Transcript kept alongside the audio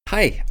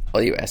Hi,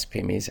 all you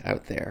SPMEs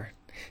out there.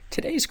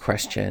 Today's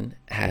question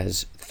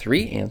has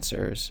three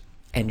answers,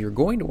 and you're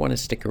going to want to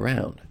stick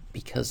around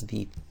because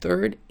the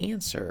third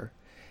answer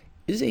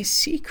is a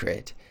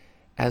secret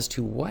as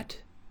to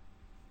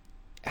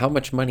how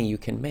much money you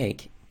can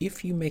make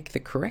if you make the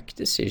correct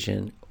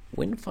decision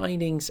when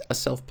finding a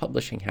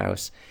self-publishing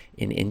house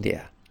in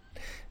India.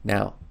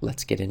 Now,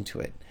 let's get into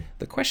it.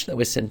 The question that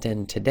was sent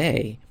in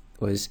today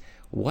was,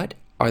 what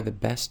are the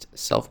best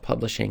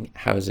self-publishing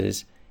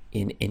houses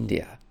in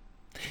India?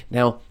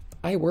 Now,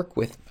 I work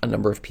with a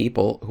number of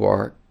people who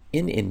are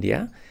in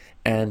India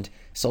and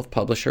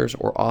self-publishers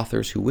or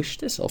authors who wish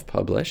to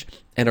self-publish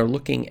and are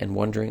looking and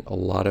wondering a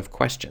lot of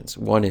questions.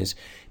 One is,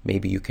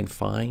 maybe you can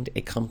find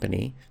a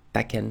company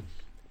that can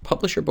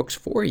publish your books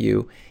for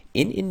you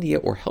in India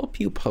or help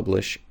you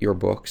publish your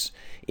books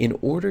in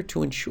order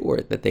to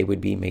ensure that they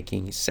would be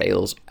making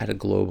sales at a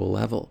global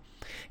level.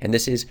 And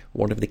this is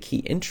one of the key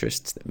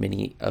interests that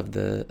many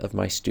of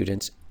my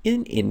students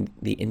in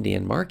the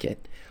Indian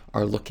market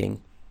are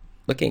looking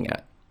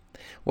at.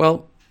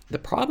 Well, the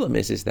problem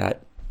is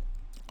that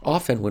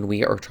often when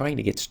we are trying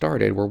to get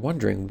started, we're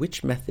wondering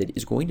which method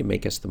is going to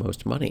make us the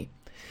most money.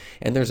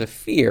 And there's a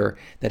fear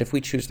that if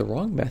we choose the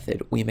wrong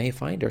method, we may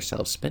find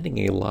ourselves spending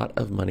a lot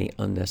of money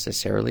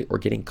unnecessarily or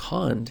getting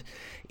conned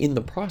in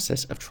the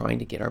process of trying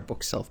to get our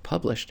book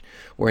self-published,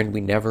 wherein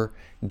we never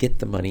get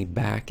the money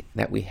back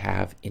that we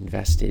have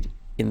invested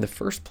in the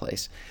first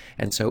place.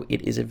 And so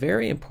it is a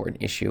very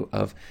important issue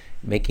of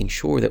making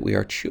sure that we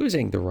are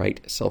choosing the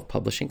right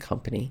self-publishing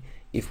company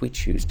if we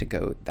choose to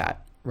go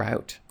that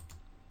route.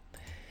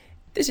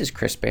 This is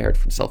Chris Baird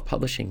from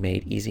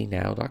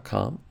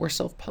selfpublishingmadeeasynow.com, where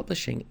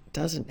self-publishing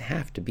doesn't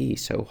have to be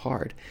so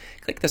hard.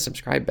 Click the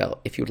subscribe bell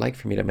if you'd like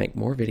for me to make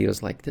more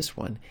videos like this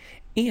one,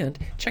 and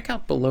check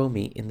out below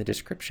me in the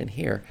description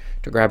here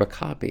to grab a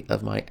copy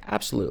of my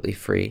absolutely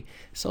free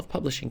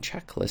self-publishing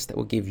checklist that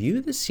will give you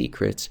the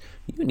secrets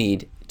you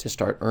need to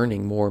start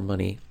earning more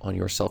money on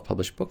your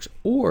self-published books,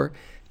 or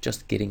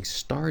just getting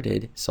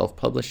started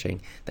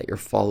self-publishing, that you're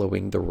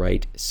following the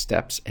right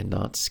steps and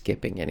not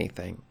skipping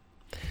anything.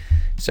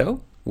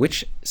 So,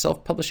 which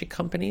self-publishing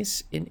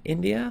companies in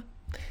India?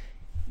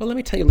 Well, let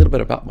me tell you a little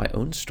bit about my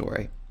own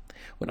story.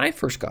 When I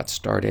first got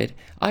started,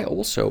 I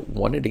also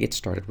wanted to get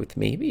started with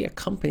maybe a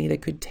company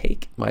that could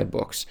take my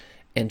books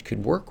and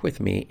could work with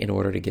me in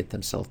order to get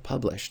them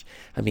self-published.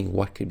 I mean,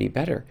 what could be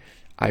better?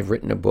 I've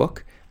written a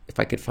book. If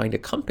I could find a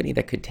company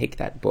that could take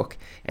that book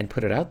and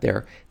put it out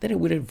there, then it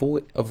would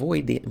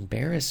avoid the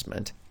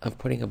embarrassment of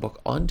putting a book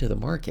onto the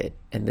market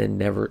and then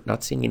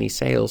not seeing any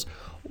sales,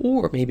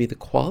 or maybe the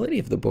quality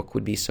of the book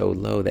would be so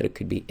low that it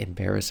could be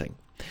embarrassing.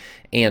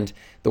 And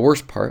the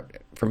worst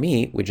part for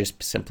me would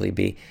just simply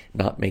be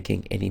not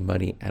making any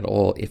money at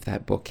all if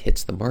that book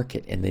hits the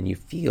market, and then you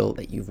feel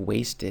that you've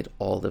wasted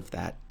all of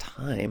that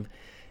time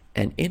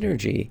and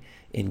energy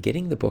in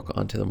getting the book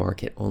onto the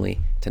market only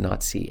to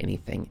not see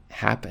anything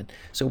happen.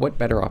 So what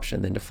better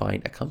option than to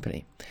find a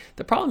company?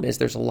 The problem is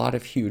there's a lot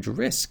of huge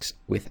risks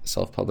with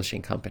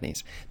self-publishing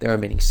companies. There are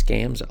many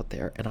scams out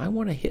there, and I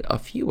want to hit a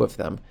few of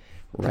them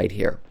right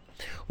here.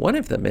 One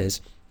of them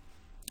is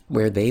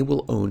where they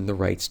will own the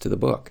rights to the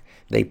book.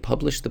 They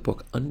publish the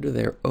book under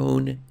their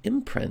own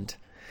imprint,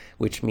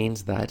 which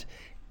means that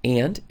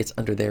it's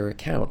under their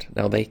account.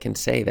 Now, they can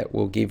say that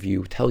we'll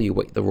tell you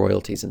what the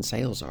royalties and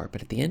sales are,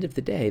 but at the end of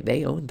the day,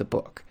 they own the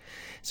book.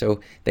 So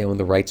they own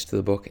the rights to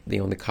the book, they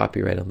own the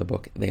copyright on the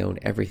book, they own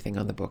everything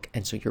on the book.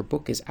 And so your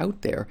book is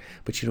out there,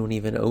 but you don't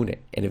even own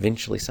it. And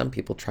eventually some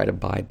people try to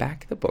buy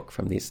back the book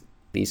from these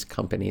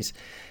companies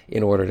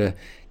in order to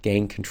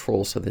gain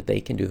control so that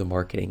they can do the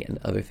marketing and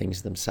other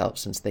things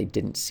themselves, since they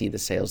didn't see the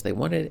sales they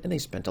wanted and they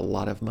spent a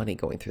lot of money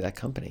going through that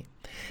company.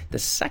 The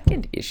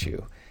second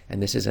issue,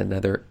 and this is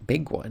another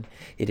big one,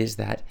 it is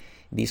that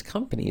these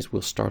companies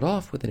will start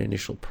off with an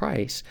initial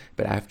price,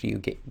 but after you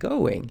get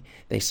going,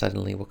 they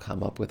suddenly will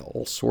come up with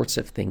all sorts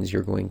of things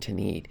you're going to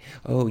need.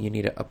 Oh, you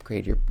need to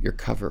upgrade your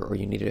cover, or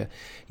you need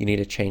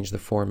to change the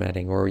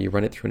formatting, or you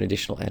run it through an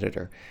additional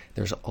editor.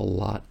 There's a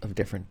lot of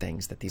different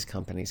things that these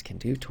companies can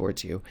do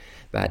towards you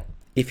that,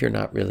 if you're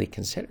not really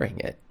considering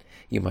it,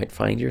 you might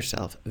find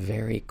yourself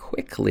very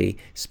quickly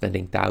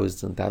spending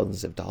thousands and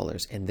thousands of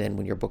dollars. And then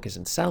when your book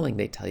isn't selling,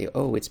 they tell you,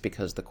 oh, it's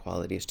because the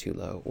quality is too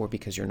low, or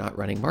because you're not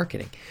running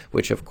marketing,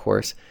 which of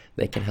course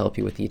they can help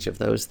you with each of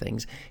those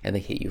things, and they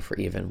hit you for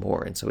even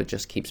more. And so it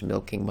just keeps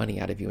milking money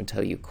out of you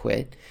until you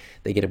quit.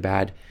 They get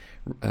bad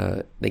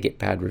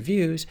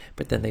reviews,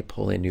 but then they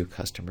pull in new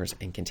customers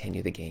and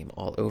continue the game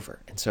all over.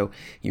 And so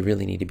you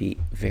really need to be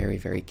very,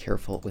 very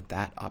careful with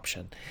that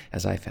option,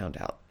 as I found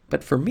out.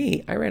 But for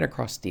me, I ran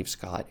across Steve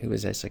Scott, who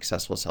is a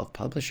successful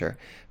self-publisher,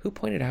 who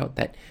pointed out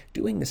that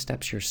doing the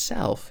steps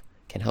yourself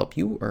can help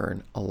you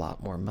earn a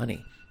lot more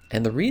money.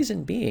 And the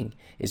reason being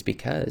is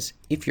because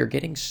if you're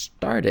getting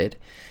started,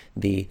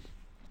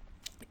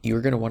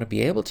 you're going to want to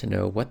be able to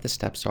know what the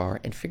steps are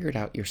and figure it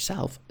out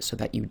yourself so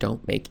that you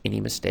don't make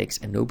any mistakes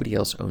and nobody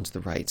else owns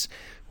the rights,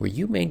 where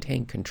you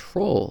maintain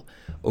control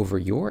over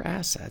your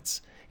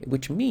assets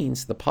which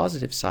means the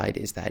positive side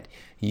is that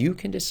you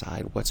can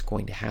decide what's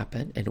going to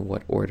happen and in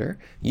what order.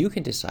 You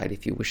can decide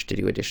if you wish to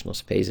do additional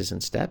phases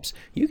and steps.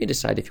 You can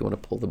decide if you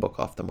want to pull the book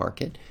off the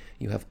market.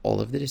 You have all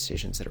of the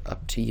decisions that are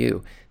up to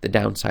you. The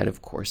downside,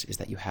 of course, is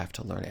that you have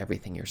to learn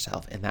everything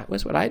yourself. And that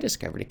was what I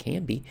discovered. It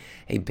can be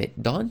a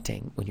bit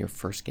daunting when you're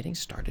first getting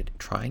started,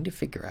 trying to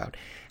figure out,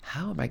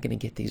 how am I going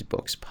to get these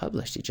books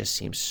published? It just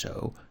seems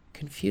so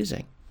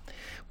confusing.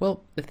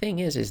 Well, the thing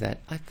is that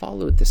I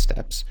followed the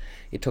steps.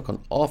 It took an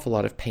awful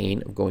lot of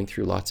pain of going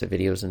through lots of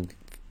videos and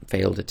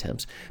failed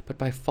attempts, but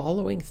by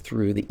following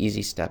through the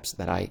easy steps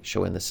that I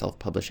show in the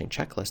self-publishing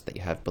checklist that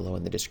you have below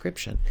in the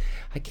description,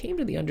 I came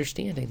to the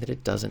understanding that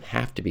it doesn't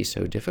have to be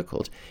so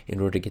difficult in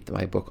order to get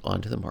my book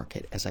onto the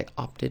market, as I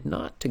opted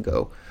not to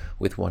go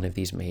with one of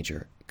these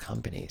major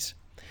companies.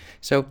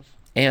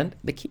 And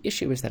the key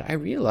issue is that I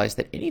realized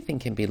that anything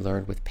can be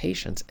learned with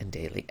patience and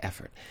daily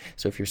effort.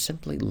 So if you're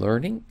simply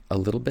learning a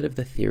little bit of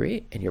the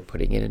theory and you're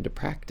putting it into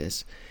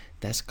practice,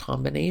 this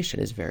combination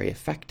is very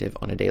effective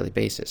on a daily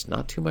basis.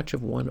 Not too much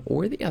of one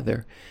or the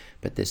other,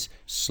 but this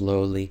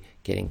slowly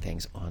getting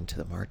things onto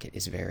the market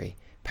is very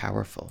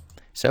powerful.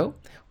 So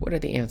what are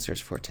the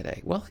answers for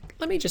today? Well,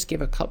 let me just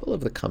give a couple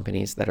of the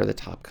companies that are the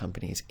top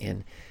companies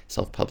in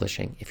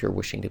self-publishing if you're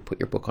wishing to put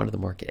your book onto the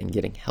market and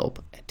getting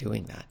help at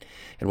doing that.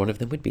 And one of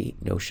them would be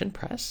Notion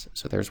Press.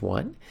 So there's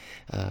one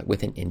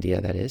within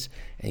India, that is.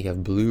 And you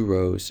have Blue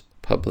Rose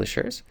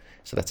Publishers.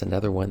 So that's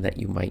another one that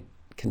you might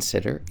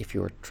consider if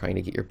you're trying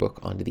to get your book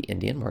onto the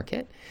Indian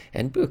market.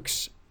 And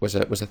Books was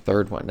a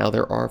third one. Now,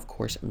 there are, of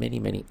course, many,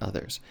 many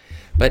others.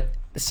 But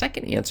the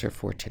second answer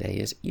for today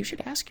is you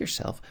should ask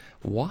yourself,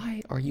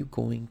 why are you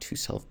going to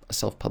a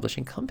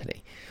self-publishing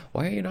company?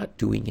 Why are you not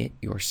doing it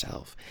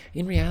yourself?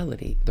 In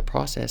reality, the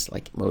process,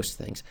 like most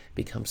things,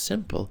 becomes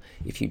simple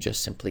if you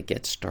just simply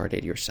get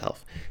started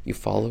yourself. You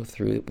follow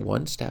through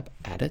one step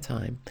at a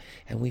time,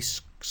 and we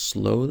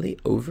slowly,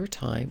 over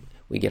time,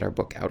 we get our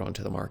book out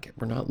onto the market.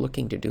 We're not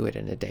looking to do it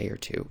in a day or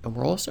two, and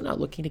we're also not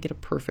looking to get a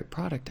perfect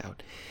product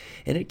out.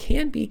 And it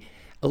can be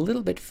a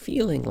little bit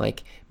feeling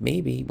like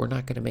maybe we're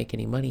not going to make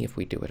any money if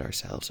we do it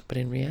ourselves, but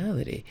in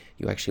reality,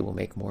 you actually will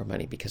make more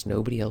money because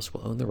nobody else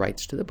will own the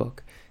rights to the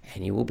book,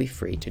 and you will be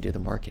free to do the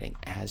marketing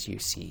as you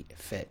see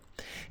fit.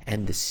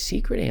 And the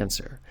secret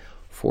answer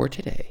for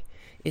today,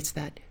 it's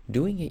that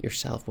doing it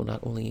yourself will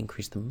not only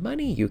increase the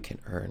money you can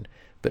earn,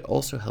 but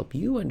also help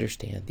you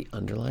understand the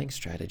underlying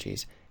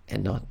strategies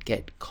and not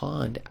get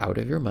conned out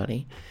of your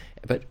money,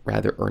 but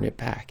rather earn it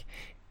back.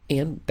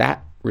 And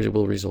that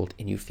will result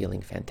in you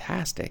feeling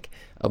fantastic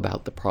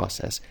about the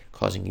process,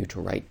 causing you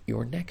to write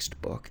your next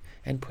book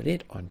and put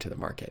it onto the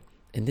market.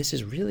 And this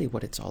is really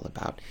what it's all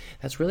about.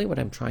 That's really what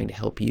I'm trying to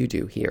help you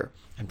do here.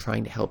 I'm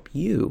trying to help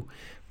you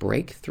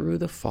break through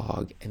the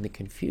fog and the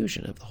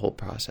confusion of the whole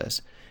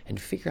process and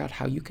figure out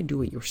how you can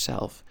do it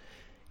yourself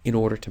in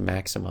order to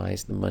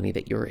maximize the money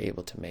that you're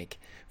able to make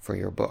for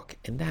your book.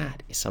 And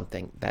that is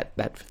something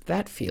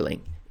that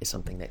feeling is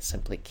something that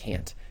simply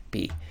can't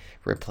be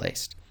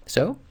replaced.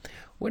 So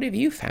what have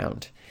you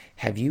found?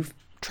 Have you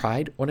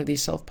tried one of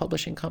these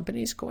self-publishing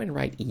companies? Go and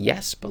write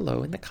yes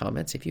below in the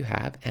comments if you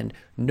have, and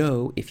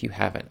no if you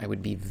haven't. I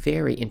would be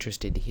very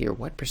interested to hear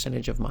what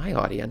percentage of my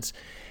audience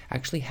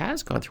actually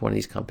has gone through one of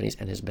these companies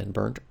and has been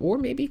burnt, or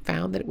maybe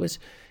found that it was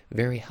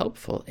very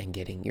helpful in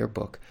getting your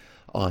book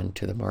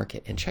onto the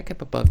market. And check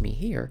up above me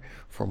here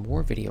for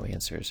more video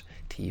answers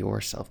to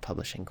your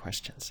self-publishing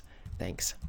questions. Thanks.